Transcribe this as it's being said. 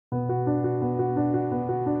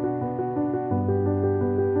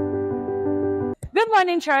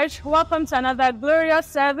morning, church. Welcome to another glorious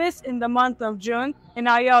service in the month of June in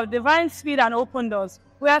our year of divine speed and open doors.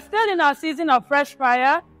 We are still in our season of fresh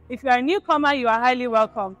fire. If you are a newcomer, you are highly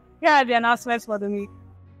welcome. Here are the announcements for the week.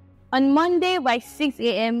 On Monday by 6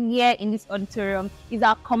 a.m. here in this auditorium is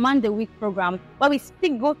our Command the Week program, where we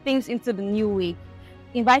speak good things into the new week.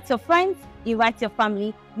 Invite your friends, invite your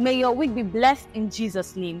family. May your week be blessed in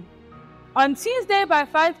Jesus' name. On Tuesday by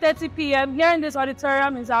 5:30 p.m. here in this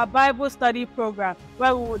auditorium is our Bible study program,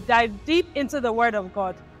 where we will dive deep into the Word of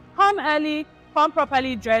God. Come early, come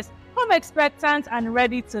properly dressed, come expectant and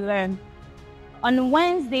ready to learn. On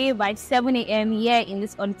Wednesday by 7 a.m. here in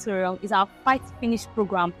this auditorium is our Fight Finish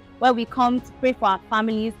program, where we come to pray for our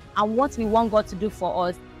families and what we want God to do for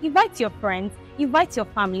us. Invite your friends, invite your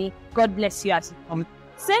family. God bless you as you come.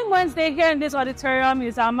 Same Wednesday here in this auditorium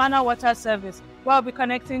is our Manna Water service, where we'll be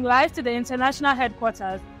connecting live to the international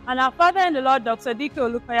headquarters, and our Father in the Lord, Dr. Dike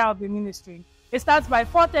Olukoya, will be ministering. It starts by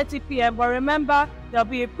 4:30 p.m., but remember, there'll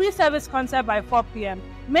be a pre-service concert by 4 p.m.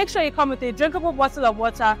 Make sure you come with a drinkable bottle of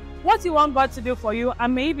water, what you want God to do for you,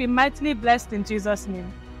 and may you be mightily blessed in Jesus'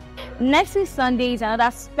 name. Next week Sunday is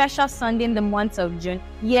another special Sunday in the month of June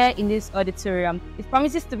here in this auditorium. It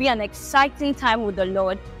promises to be an exciting time with the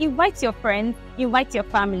Lord. Invite your friends, invite your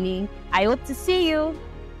family. I hope to see you.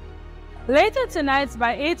 Later tonight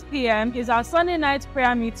by 8 p.m. is our Sunday night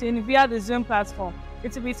prayer meeting via the Zoom platform.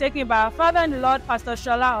 It will be taken by our Father in the Lord, Pastor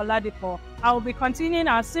Shola Oladipo. I will be continuing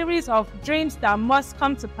our series of dreams that must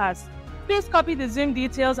come to pass. Please copy the Zoom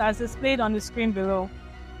details as displayed on the screen below.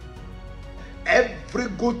 Every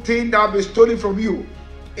good thing that will be stolen from you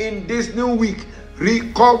in this new week,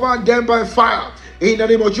 recover them by fire. In the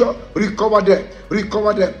name of Jesus, recover them,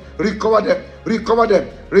 recover them, recover them, recover them,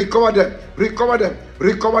 recover them, recover them,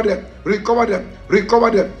 recover them, recover them,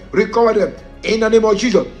 recover them, recover them. In the name of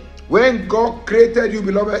Jesus. When God created you,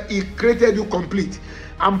 beloved, He created you complete.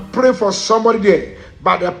 I'm praying for somebody there.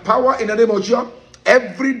 By the power in the name of Jesus,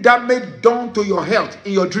 every damage done to your health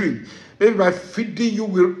in your dream, maybe by feeding you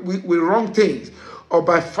with wrong things, or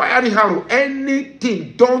by firing arrow,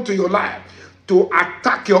 anything done to your life to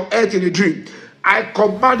attack your health in a dream, I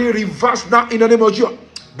command it reverse now in the name of Jesus.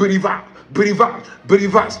 Be reversed, be reversed, be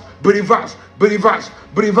reversed, be reversed, be reversed,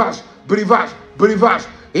 be reversed, be reversed, be reversed.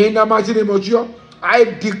 In the mighty name of Jesus, I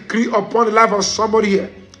decree upon the life of somebody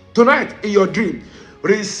here tonight in your dream,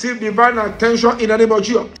 receive divine attention in the name of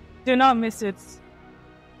Jesus. Do not miss it.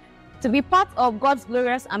 To be part of God's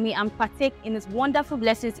glorious army and partake in His wonderful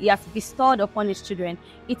blessings He has bestowed upon His children,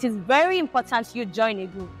 it is very important you join a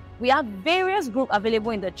group. We have various groups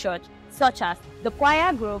available in the church, such as the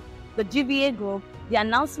choir group, the GVA group, the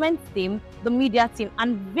announcement team, the media team,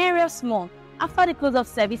 and various more. After the close of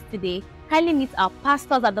service today, kindly meet our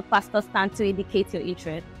pastors at the pastor stand to indicate your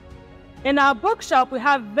interest. In our bookshop, we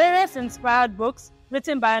have various inspired books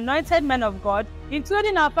written by anointed men of God,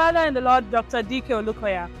 including our Father in the Lord, Dr. Dike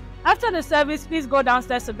Olukoya. After the service, please go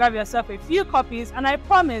downstairs to grab yourself a few copies, and I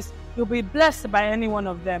promise you'll be blessed by any one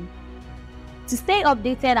of them. To stay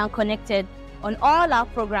updated and connected on all our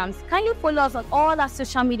programs, kindly follow us on all our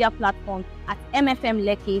social media platforms at Mfm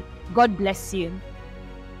Lekki. God bless you.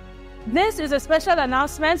 This is a special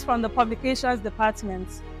announcement from the Publications Department.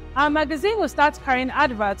 Our magazine will start carrying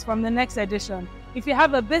adverts from the next edition. If you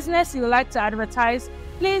have a business you would like to advertise,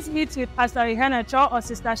 please meet with Pastor Ihenacho or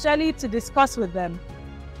Sister Shelley to discuss with them.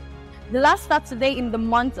 The last Saturday in the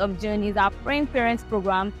month of June is our Praying Parents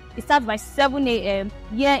program. It starts by 7 a.m.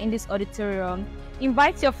 here in this auditorium.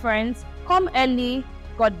 Invite your friends, come early.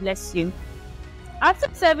 God bless you.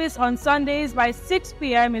 After service on Sundays by 6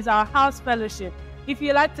 p.m. is our house fellowship. If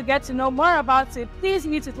you'd like to get to know more about it, please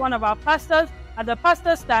meet with one of our pastors at the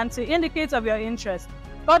pastor stand to indicate of your interest.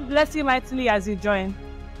 God bless you mightily as you join.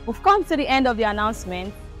 We've come to the end of the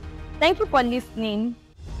announcement. Thank you for listening.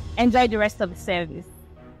 Enjoy the rest of the service.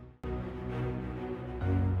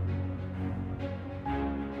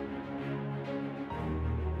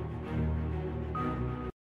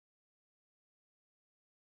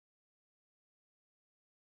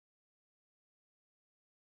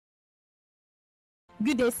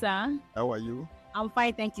 Good day, sir. How are you? I'm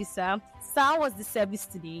fine, thank you, sir. Sir, how was the service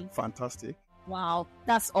today? Fantastic. Wow,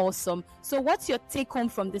 that's awesome. So what's your take home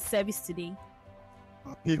from the service today?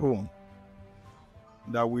 Happy home.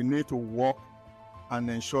 That we need to work and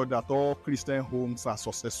ensure that all Christian homes are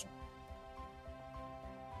successful.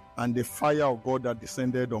 And the fire of God that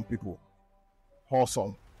descended on people.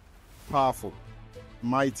 Awesome, powerful,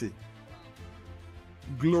 mighty,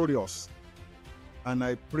 glorious. And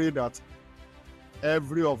I pray that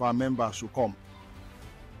every of our members should come.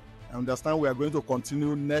 I understand we are going to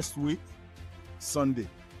continue next week, Sunday.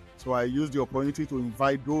 So I use the opportunity to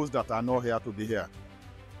invite those that are not here to be here.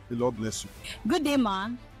 The Lord bless you. Good day,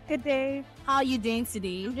 man. Good day. How are you doing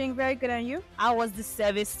today? I'm doing very good, and you? How was the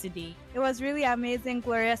service today? It was really amazing,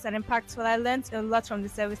 glorious, and impactful. I learned a lot from the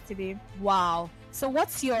service today. Wow. So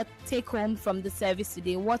what's your take home from the service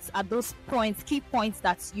today? What are those points, key points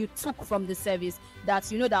that you took from the service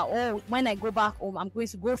that you know that, oh, when I go back home, I'm going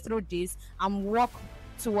to go through this and work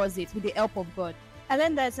towards it with the help of God? I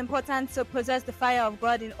learned that it's important to possess the fire of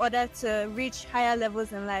God in order to reach higher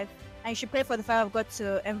levels in life. And you should pray for the fire of God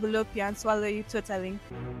to envelop you and swallow you totally.